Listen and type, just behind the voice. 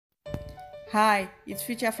Hi, it's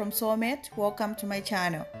Future from Sewmate. Welcome to my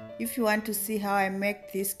channel. If you want to see how I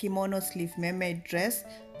make this kimono sleeve mermaid dress,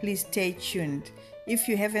 please stay tuned. If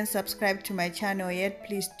you haven't subscribed to my channel yet,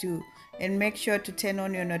 please do. And make sure to turn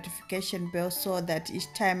on your notification bell so that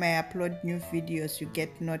each time I upload new videos, you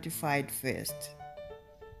get notified first.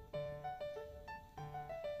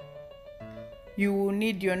 You will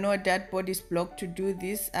need your no dart bodice block to do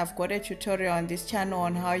this. I've got a tutorial on this channel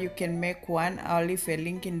on how you can make one. I'll leave a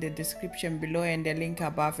link in the description below and a link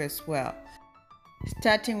above as well.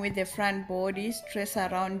 Starting with the front bodice, trace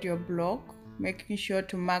around your block, making sure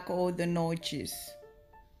to mark all the notches.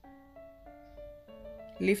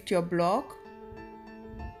 Lift your block.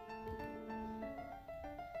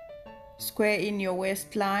 Square in your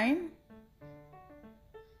waistline.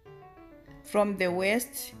 From the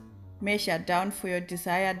waist, measure down for your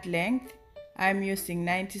desired length. I'm using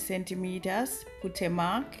 90 centimeters. Put a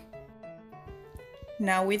mark.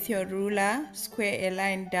 Now with your ruler, square a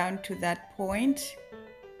line down to that point.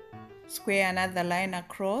 Square another line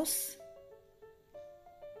across.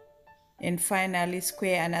 And finally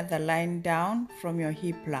square another line down from your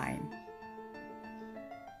hip line.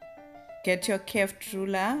 Get your curved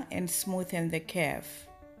ruler and smoothen the curve.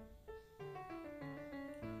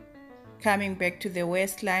 Coming back to the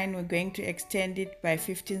waistline, we're going to extend it by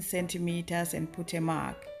 15 centimeters and put a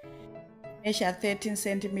mark. Measure 13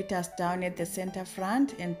 centimeters down at the center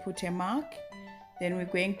front and put a mark. Then we're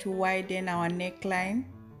going to widen our neckline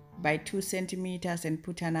by 2 centimeters and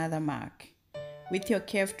put another mark. With your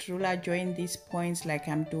curved ruler, join these points like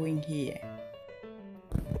I'm doing here.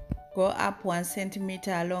 Go up 1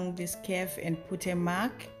 centimeter along this curve and put a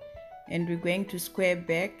mark. And we're going to square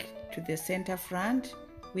back to the center front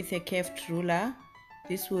with a curved ruler.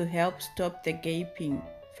 This will help stop the gaping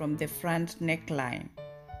from the front neckline.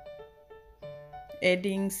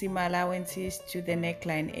 Adding seam allowances to the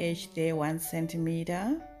neckline edge there 1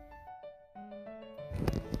 centimeter.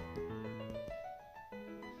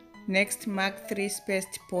 Next, mark 3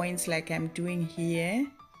 spaced points like I'm doing here,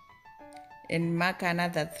 and mark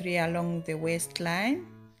another 3 along the waistline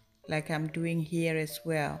like I'm doing here as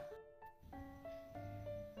well.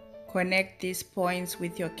 Connect these points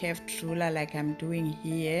with your curved ruler like I'm doing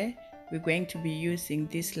here. We're going to be using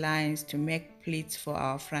these lines to make pleats for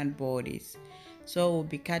our front bodies. So we'll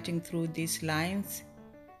be cutting through these lines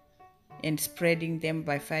and spreading them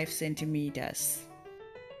by 5 centimeters.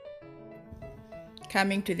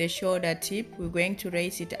 Coming to the shoulder tip, we're going to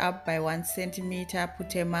raise it up by 1 centimeter,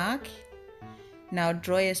 put a mark. Now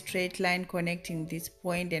draw a straight line connecting this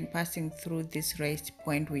point and passing through this raised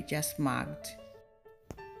point we just marked.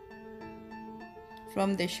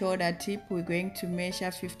 From the shoulder tip, we're going to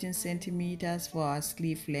measure 15 centimeters for our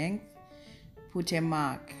sleeve length. Put a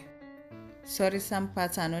mark. Sorry, some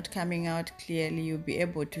parts are not coming out clearly. You'll be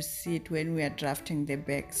able to see it when we are drafting the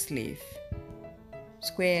back sleeve.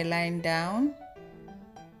 Square a line down.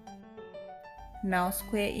 Now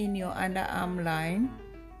square in your underarm line.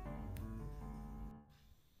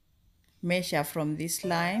 Measure from this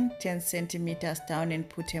line 10 centimeters down and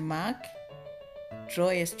put a mark. Draw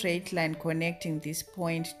a straight line connecting this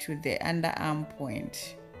point to the underarm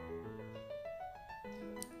point.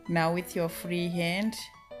 Now with your free hand,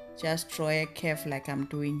 just draw a curve like I'm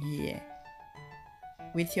doing here.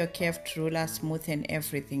 With your curved ruler, smoothen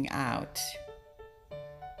everything out.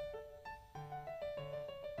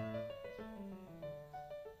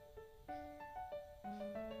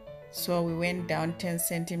 So we went down 10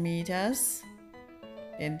 centimeters,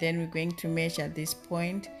 and then we're going to measure this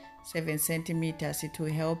point 7 centimeters. It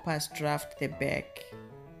will help us draft the back.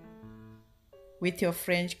 With your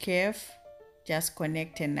French curve, just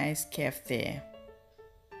connect a nice curve there.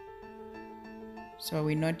 So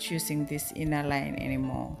we're not using this inner line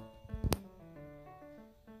anymore.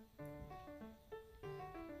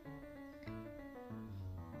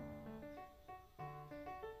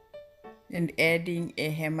 And adding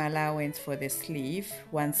a hem allowance for the sleeve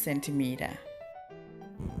 1 centimeter.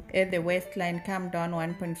 At the waistline, come down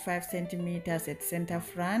 1.5 centimeters at center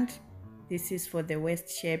front. This is for the waist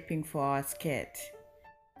shaping for our skirt.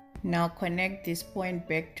 Now connect this point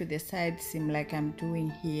back to the side seam like I'm doing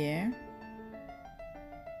here.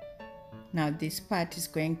 Now this part is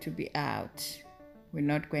going to be out. We're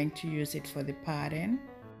not going to use it for the pattern.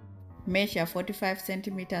 Measure 45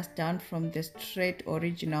 centimeters down from the straight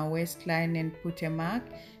original waistline and put a mark.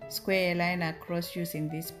 Square a line across using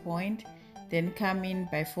this point. Then come in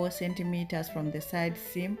by 4 centimeters from the side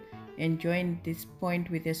seam and join this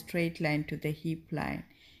point with a straight line to the hip line.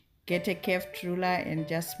 Get a curved ruler and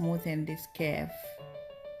just smoothen this curve.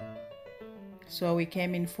 So we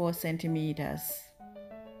came in 4 centimeters.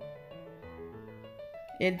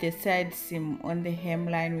 At the side seam on the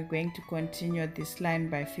hemline, we're going to continue this line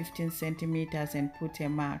by 15 centimeters and put a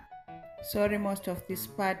mark. Sorry, most of this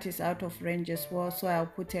part is out of range as well, so I'll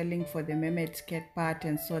put a link for the mermaid skirt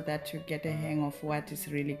pattern so that you get a hang of what is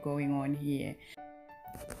really going on here.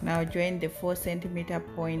 Now join the 4 centimeter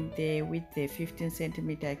point there with the 15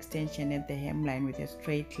 centimeter extension at the hemline with a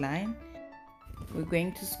straight line. We're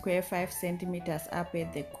going to square 5 centimeters up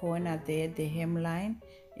at the corner there at the hemline,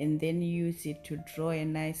 and then use it to draw a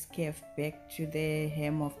nice curve back to the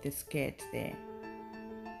hem of the skirt there.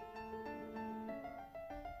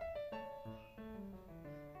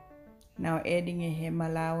 Now adding a hem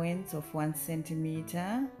allowance of 1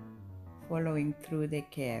 centimeter, following through the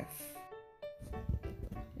curve.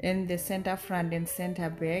 And the center front and center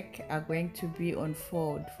back are going to be on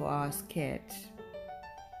fold for our skirt.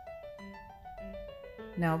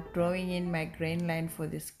 Now drawing in my grain line for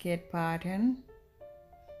the skirt pattern,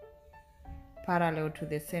 parallel to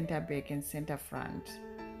the center back and center front.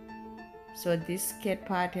 So this skirt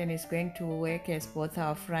pattern is going to work as both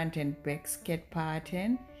our front and back skirt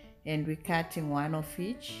pattern, and we're cutting one of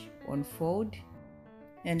each on fold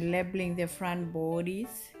and labeling the front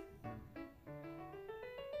bodies,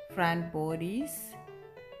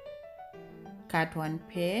 cut one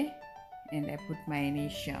pair, and I put my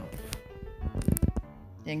initial.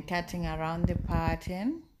 Then cutting around the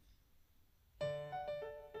pattern,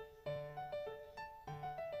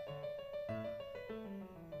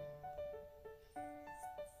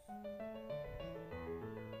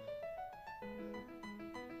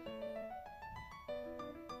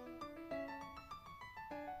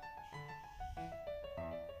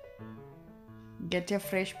 get a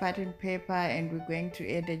fresh pattern paper, and we're going to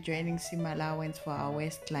add a joining seam allowance for our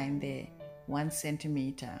waistline there, 1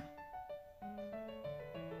 centimeter.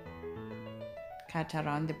 Cut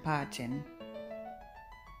around the pattern,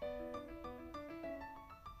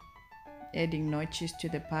 adding notches to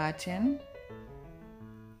the pattern,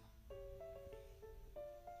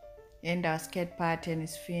 and our skirt pattern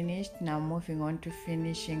is finished. Now moving on to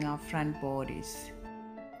finishing our front bodies.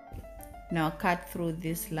 Now cut through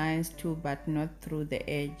these lines too, but not through the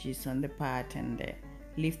edges on the pattern there.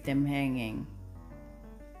 Leave them hanging.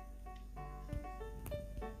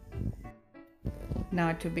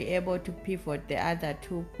 Now to be able to pivot the other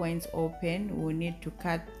 2 points open, we need to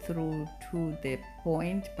cut through to the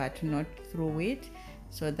point but not through it,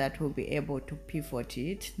 so that we'll be able to pivot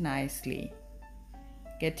it nicely.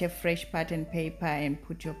 Get a fresh pattern paper and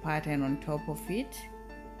put your pattern on top of it.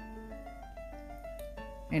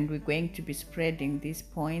 And we're going to be spreading these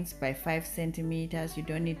points by 5 centimeters. You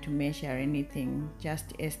don't need to measure anything,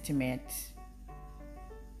 just estimate.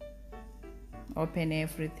 Open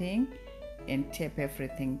everything and tape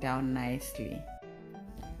everything down nicely.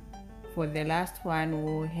 For the last one,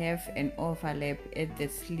 we'll have an overlap at the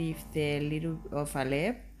sleeve there, little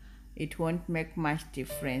overlap. It won't make much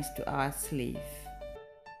difference to our sleeve.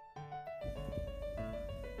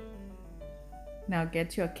 Now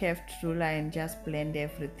get your curved ruler and just blend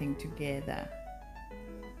everything together.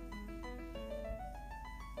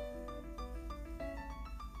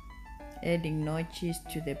 Adding notches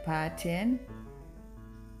to the pattern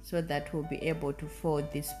so that we'll be able to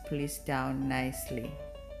fold this piece down nicely.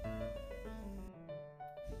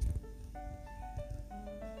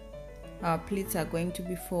 Our pleats are going to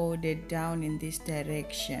be folded down in this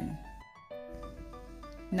direction.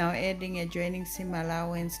 Now adding a joining seam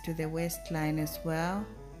allowance to the waistline as well,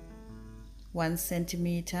 1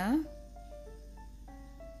 centimeter.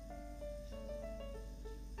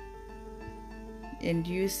 And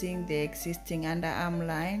using the existing underarm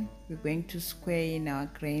line, we're going to square in our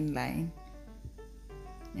grain line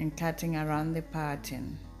and cutting around the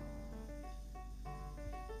pattern.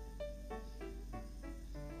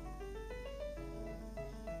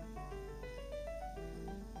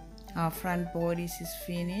 Our front bodies is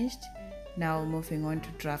finished. Now moving on to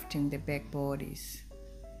drafting the back bodies.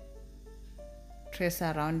 Trace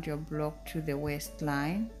around your block to the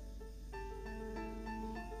waistline.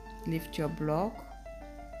 Lift your block.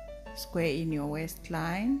 Square in your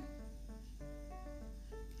waistline.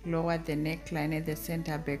 Lower the neckline at the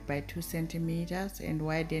center back by 2 centimeters and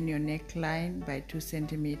widen your neckline by 2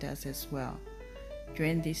 centimeters as well.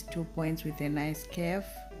 Join these 2 points with a nice curve.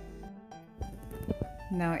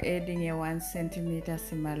 Now adding a 1 centimeter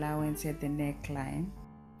seam allowance at the neckline.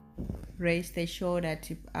 Raise the shoulder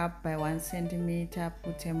tip up by 1 centimeter,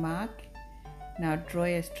 put a mark. Now draw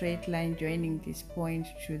a straight line joining this point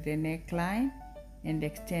to the neckline and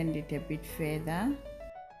extend it a bit further.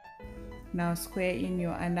 Now square in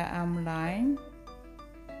your underarm line.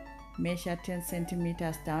 Measure 10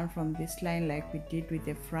 centimeters down from this line like we did with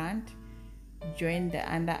the front. join the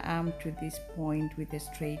underarm to this point with a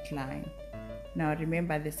straight line. Now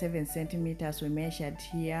remember the 7 centimeters we measured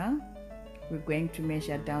here, we're going to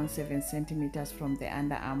measure down 7 centimeters from the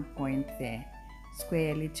underarm point there.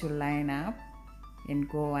 Square a little line up and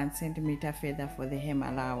go 1 centimeter further for the hem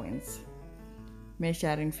allowance.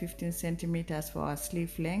 Measuring 15 centimeters for our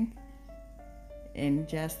sleeve length and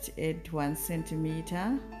just add 1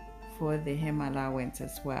 centimeter for the hem allowance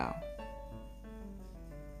as well.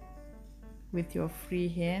 With your free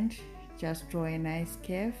hand, just draw a nice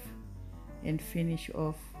curve and finish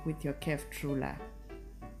off with your curved ruler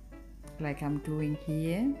like I'm doing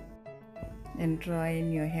here, and draw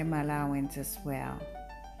in your hem allowance as well.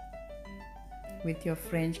 With your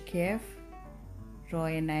French curve, draw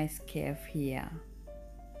a nice curve here.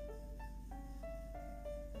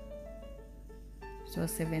 So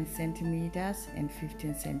 7 centimeters and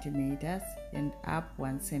 15 centimeters and up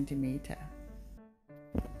 1 centimeter.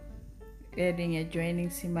 Adding a joining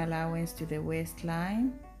seam allowance to the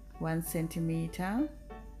waistline, 1 centimeter.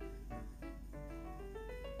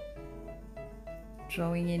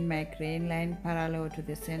 Drawing in my grain line parallel to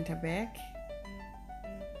the center back.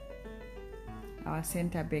 Our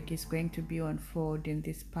center back is going to be on fold in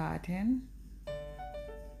this pattern.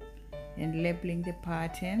 And labeling the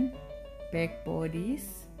pattern, back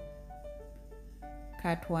bodies,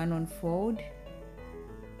 cut 1 on fold,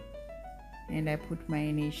 and I put my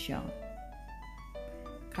initial.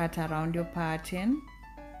 Cut around your pattern.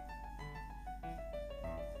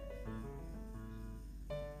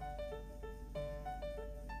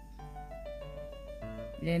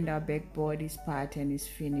 And our back bodice pattern is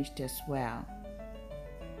finished as well.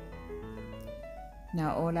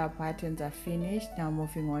 Now all our patterns are finished. Now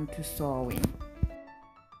moving on to sewing.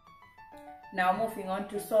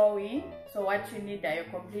 So what you need are your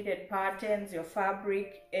completed patterns, your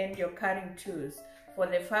fabric, and your cutting tools. For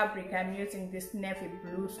the fabric, I'm using this navy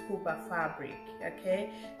blue scuba fabric.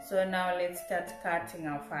 Okay, so now let's start cutting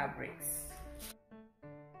our fabrics.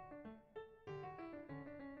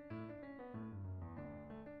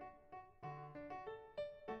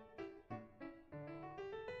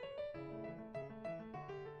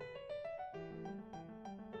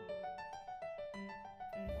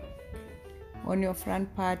 On your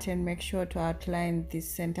front pattern, make sure to outline this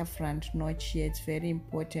center front notch here. It's very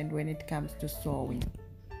important when it comes to sewing.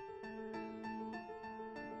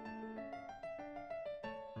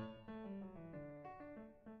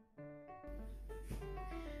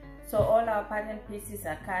 So all our pattern pieces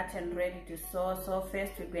are cut and ready to sew. So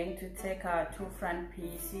first we're going to take our 2 front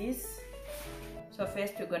pieces. So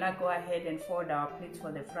first we're gonna go ahead and fold our pleats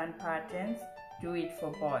for the front patterns. Do it for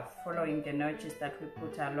both, following the notches that we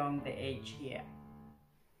put along the edge here.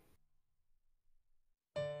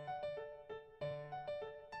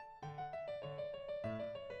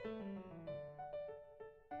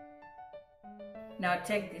 Now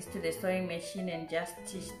take this to the sewing machine and just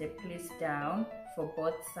stitch the pleats down for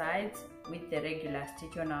both sides with the regular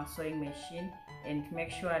stitch on our sewing machine, and make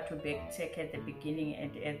sure to back-tack at the beginning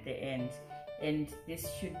and at the end. And this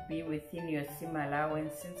should be within your seam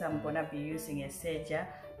allowance. Since I'm gonna be using a serger,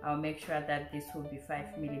 I'll make sure that this will be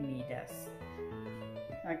 5 millimeters.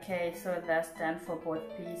 Okay, so that's done for both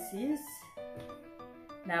pieces.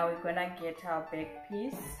 Now we're gonna get our back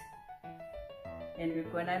piece and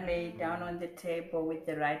we're gonna lay it down on the table with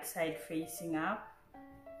the right side facing up.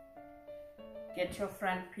 Get your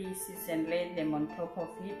front pieces and lay them on top of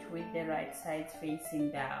it with the right sides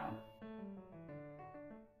facing down.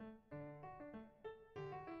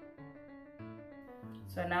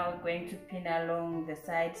 So now we're going to pin along the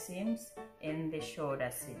side seams and the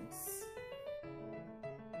shoulder seams.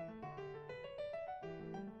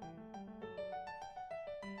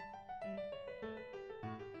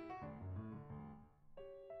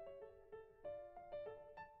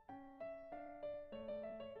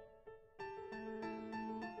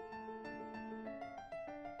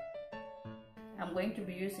 I'm going to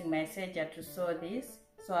be using my serger to sew this.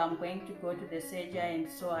 So I'm going to go to the serger and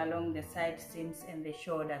sew along the side seams and the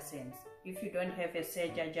shoulder seams. If you don't have a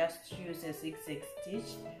serger, just use a zigzag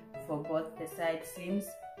stitch for both the side seams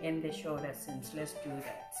and the shoulder seams. Let's do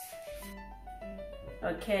that.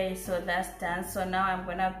 Okay, so that's done. So now I'm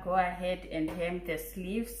gonna go ahead and hem the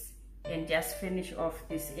sleeves and just finish off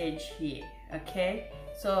this edge here. Okay,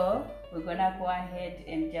 so we're gonna go ahead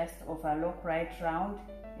and just overlock right round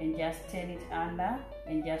and just turn it under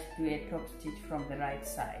and just do a top stitch from the right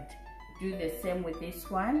side. Do the same with this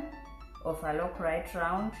one. Overlock right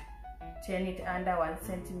round, turn it under 1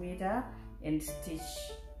 centimeter and stitch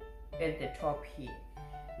at the top here.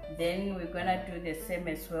 Then we're gonna do the same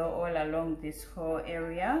as well all along this whole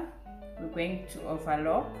area. We're going to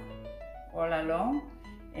overlock all along,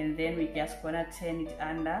 and then we're just gonna turn it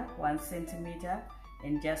under 1 centimeter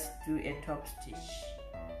and just do a top stitch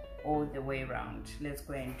all the way around. Let's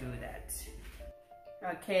go and do that.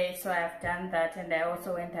 Okay, so I've done that, and I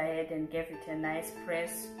also went ahead and gave it a nice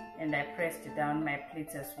press, and I pressed down my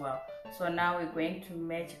pleats as well. So now we're going to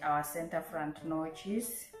match our center front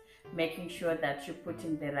notches, making sure that you're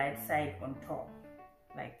putting the right side on top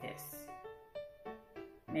like this.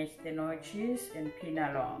 Match the notches and pin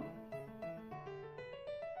along.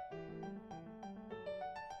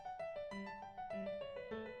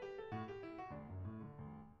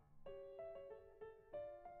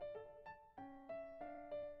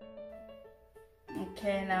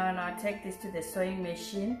 Okay, now I'll take this to the sewing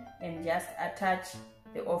machine and just attach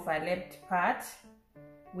the overlapped part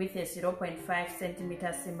with a 0.5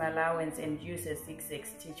 centimeter seam allowance and use a zigzag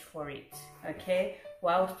stitch for it. Okay,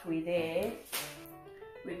 whilst we're there,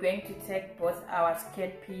 we're going to take both our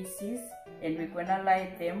skirt pieces and we're gonna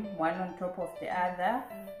lie them one on top of the other,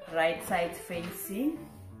 right side facing,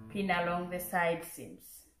 pin along the side seams.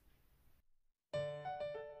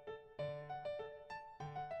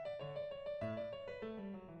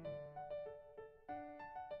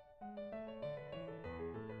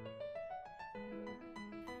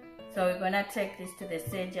 So we're gonna take this to the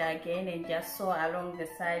serger again and just sew along the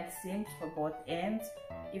side seams for both ends.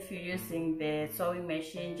 If you're using the sewing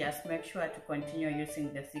machine, just make sure to continue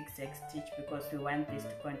using the zigzag stitch because we want this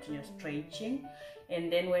to continue stretching. And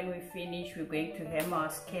then when we finish, we're going to hem our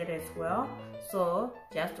skirt as well. So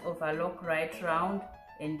just overlock right round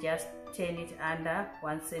and just turn it under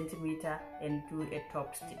 1 centimeter and do a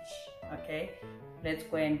top stitch. Okay, let's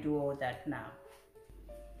go and do all that now.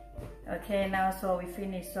 Okay, now so we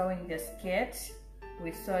finished sewing the skirt,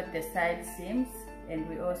 we sewed the side seams, and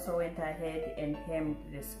we also went ahead and hemmed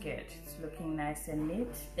the skirt. It's looking nice and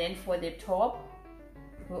neat. Then for the top,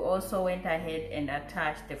 we also went ahead and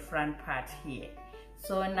attached the front part here.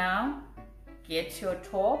 So now get your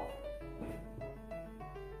top,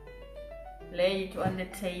 lay it on the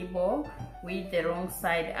table with the wrong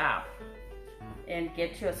side up, and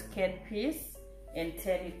get your skirt piece and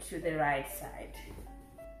turn it to the right side.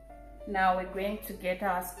 Now we're going to get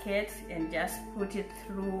our skirt and just put it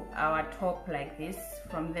through our top like this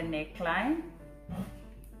from the neckline.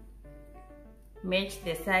 Match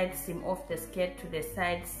the side seam of the skirt to the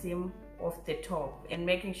side seam of the top and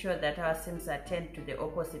making sure that our seams are turned to the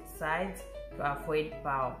opposite sides to avoid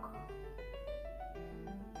bulk.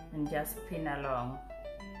 And just pin along.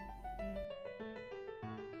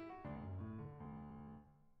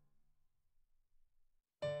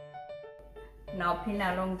 Now pin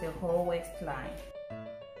along the whole waistline.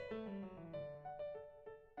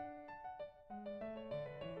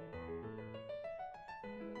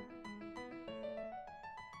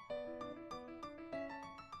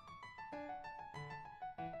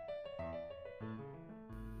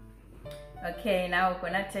 Okay, now we're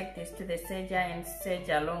gonna take this to the serger and serge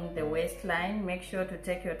along the waistline. Make sure to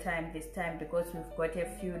take your time this time because we've got a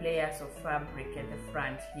few layers of fabric at the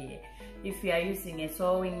front here. If you are using a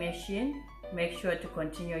sewing machine, make sure to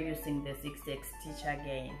continue using the zigzag stitch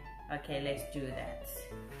again. Okay, let's do that.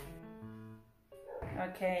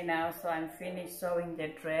 Okay, now so I'm finished sewing the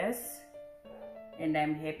dress and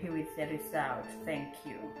I'm happy with the result. Thank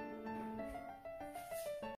you.